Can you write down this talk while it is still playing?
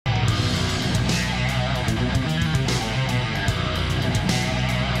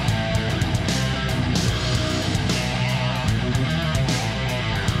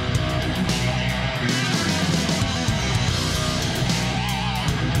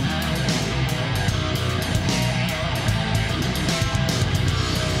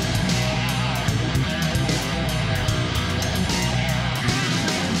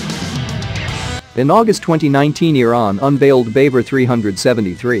In August 2019, Iran unveiled BAVAR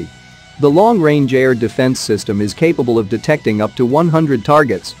 373. The long-range air defense system is capable of detecting up to 100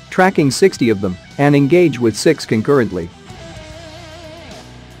 targets, tracking 60 of them, and engage with 6 concurrently.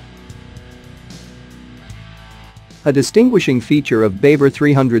 A distinguishing feature of BAVAR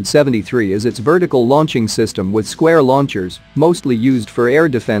 373 is its vertical launching system with square launchers, mostly used for air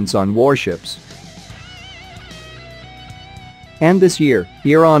defense on warships. And this year,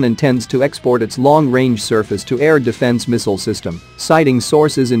 Iran intends to export its long-range surface-to-air defense missile system, citing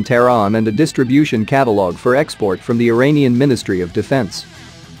sources in Tehran and a distribution catalog for export from the Iranian Ministry of Defense.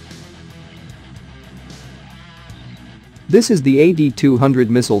 This is the AD-200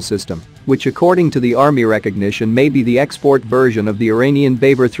 missile system, which according to the Army recognition may be the export version of the Iranian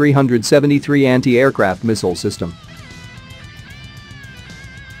BAVAR 373 anti-aircraft missile system.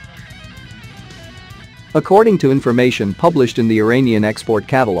 According to information published in the Iranian export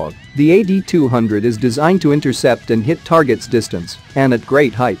catalog, the AD-200 is designed to intercept and hit targets distance and at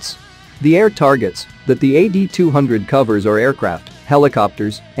great heights. The air targets that the AD-200 covers are aircraft,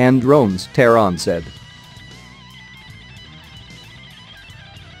 helicopters, and drones, Tehran said.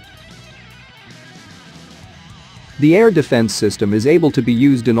 The air defense system is able to be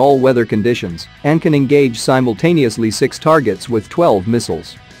used in all weather conditions and can engage simultaneously 6 targets with 12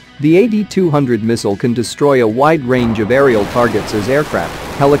 missiles. The AD-200 missile can destroy a wide range of aerial targets as aircraft,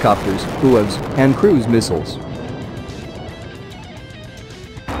 helicopters, UAVs, and cruise missiles.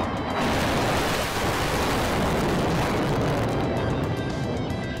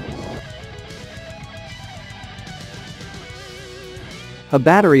 A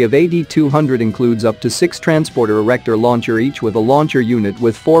battery of AD-200 includes up to 6 transporter erector launcher, each with a launcher unit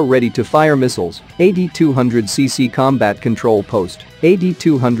with 4 ready-to-fire missiles, AD-200cc combat control post,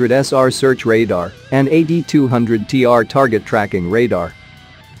 AD-200SR search radar, and AD-200TR target tracking radar.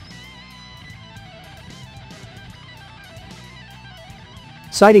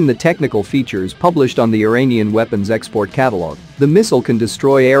 Citing the technical features published on the Iranian weapons export catalog, the missile can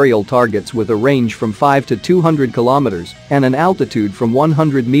destroy aerial targets with a range from 5 to 200 kilometers and an altitude from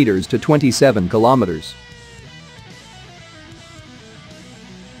 100 meters to 27 kilometers.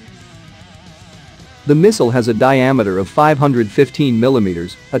 The missile has a diameter of 515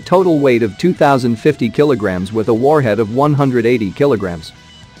 millimeters, a total weight of 2,050 kilograms with a warhead of 180 kilograms.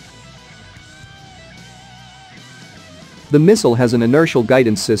 The missile has an inertial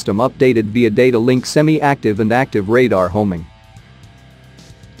guidance system updated via data link semi-active and active radar homing.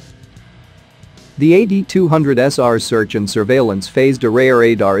 The AD-200SR search and surveillance phased array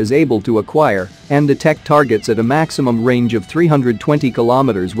radar is able to acquire and detect targets at a maximum range of 320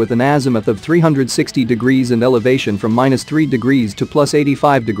 kilometers with an azimuth of 360 degrees and elevation from -3 degrees to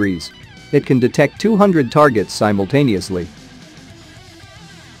 +85 degrees. It can detect 200 targets simultaneously.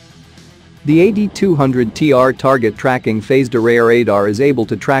 The AD-200TR target tracking phased array radar is able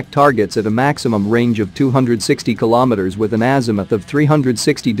to track targets at a maximum range of 260 kilometers with an azimuth of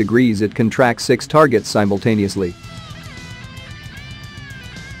 360 degrees. It can track 6 targets simultaneously.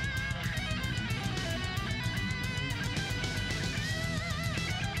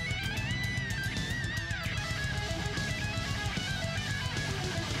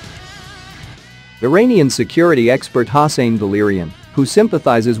 Iranian security expert Hossein Valerian, who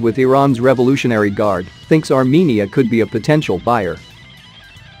sympathizes with Iran's Revolutionary Guard, thinks Armenia could be a potential buyer.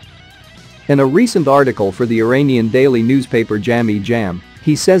 In a recent article for the Iranian daily newspaper Jam-e-Jam,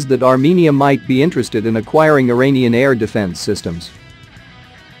 he says that Armenia might be interested in acquiring Iranian air defense systems.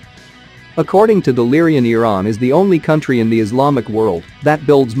 According to Valerian, Iran is the only country in the Islamic world that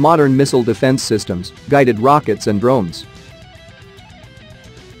builds modern missile defense systems, guided rockets and drones.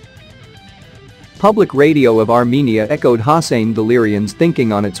 Public Radio of Armenia echoed Hossein Valerian's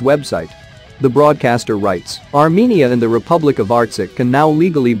thinking on its website. The broadcaster writes, Armenia and the Republic of Artsakh can now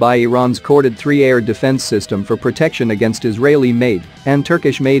legally buy Iran's Corded 3 air defense system for protection against Israeli-made and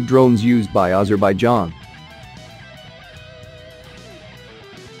Turkish-made drones used by Azerbaijan.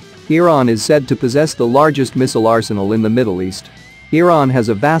 Iran is said to possess the largest missile arsenal in the Middle East. Iran has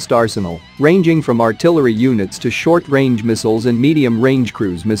a vast arsenal, ranging from artillery units to short-range missiles and medium-range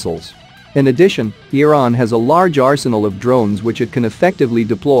cruise missiles. In addition, Iran has a large arsenal of drones which it can effectively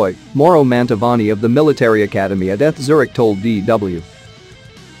deploy, Moro Mantovani of the Military Academy at ETH Zurich told DW.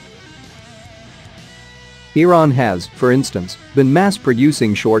 Iran has, for instance, been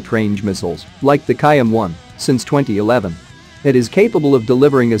mass-producing short-range missiles, like the Qayyam-1, since 2011. It is capable of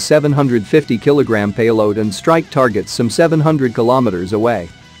delivering a 750-kilogram payload and strike targets some 700 kilometers away.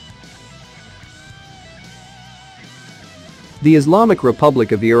 The Islamic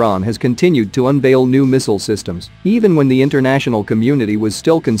Republic of Iran has continued to unveil new missile systems, even when the international community was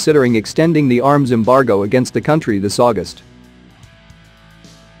still considering extending the arms embargo against the country this August.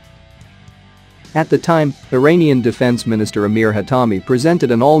 At the time, Iranian Defense Minister Amir Hatami presented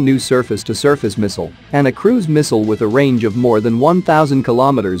an all-new surface-to-surface missile and a cruise missile with a range of more than 1,000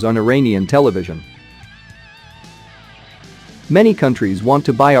 kilometers on Iranian television. Many countries want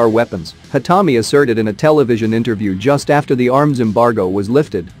to buy our weapons, Hatami asserted in a television interview just after the arms embargo was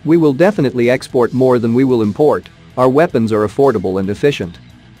lifted. We will definitely export more than we will import. Our weapons are affordable and efficient.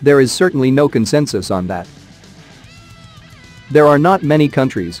 There is certainly no consensus on that. There are not many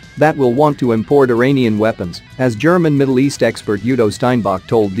countries that will want to import Iranian weapons, as German Middle East expert Udo Steinbach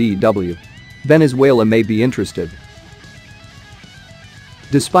told DW. Venezuela may be interested.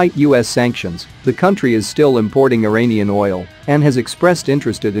 Despite US sanctions, the country is still importing Iranian oil and has expressed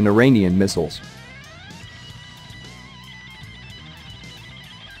interest in Iranian missiles.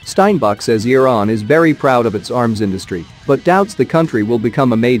 Steinbach says Iran is very proud of its arms industry, but doubts the country will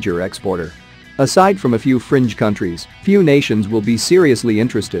become a major exporter. Aside from a few fringe countries, few nations will be seriously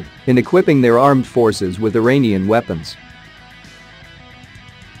interested in equipping their armed forces with Iranian weapons.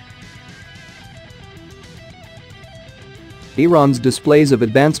 Iran's displays of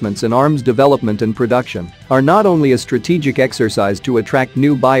advancements in arms development and production are not only a strategic exercise to attract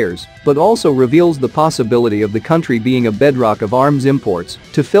new buyers, but also reveals the possibility of the country being a bedrock of arms imports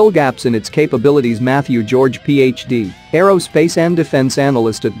to fill gaps in its capabilities. Matthew George, Ph.D., aerospace and defense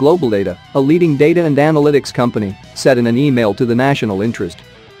analyst at GlobalData, a leading data and analytics company, said in an email to the National Interest.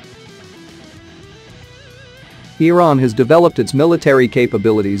 Iran has developed its military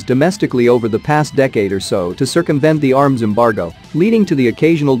capabilities domestically over the past decade or so to circumvent the arms embargo, leading to the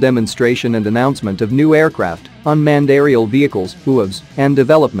occasional demonstration and announcement of new aircraft, unmanned aerial vehicles, UAVs, and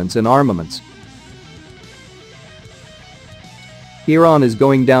developments in armaments. Iran is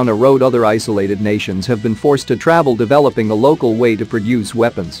going down a road other isolated nations have been forced to travel, developing a local way to produce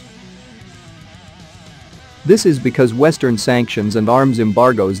weapons. This is because Western sanctions and arms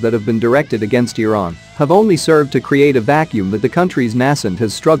embargoes that have been directed against Iran have only served to create a vacuum that the country's nascent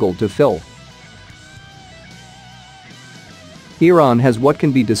has struggled to fill. Iran has what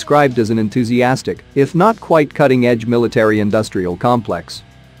can be described as an enthusiastic, if not quite cutting-edge military-industrial complex.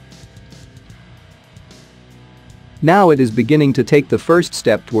 Now it is beginning to take the first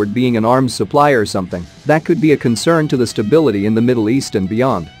step toward being an arms supplier, something that could be a concern to the stability in the Middle East and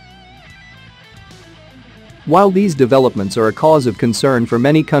beyond. While these developments are a cause of concern for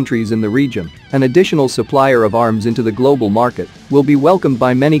many countries in the region, an additional supplier of arms into the global market will be welcomed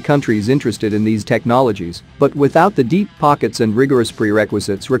by many countries interested in these technologies, but without the deep pockets and rigorous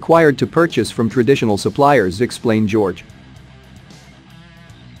prerequisites required to purchase from traditional suppliers, explained George.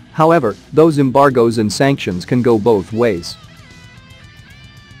 However, those embargoes and sanctions can go both ways.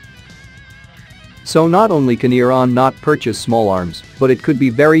 So not only can Iran not purchase small arms, but it could be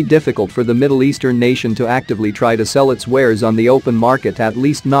very difficult for the Middle Eastern nation to actively try to sell its wares on the open market, at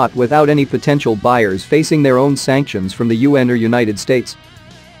least not without any potential buyers facing their own sanctions from the UN or United States.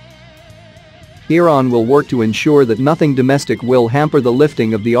 Iran will work to ensure that nothing domestic will hamper the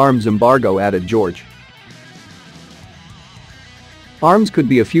lifting of the arms embargo, added George. Arms could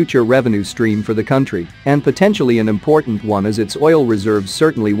be a future revenue stream for the country, and potentially an important one, as its oil reserves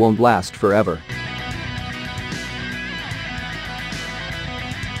certainly won't last forever.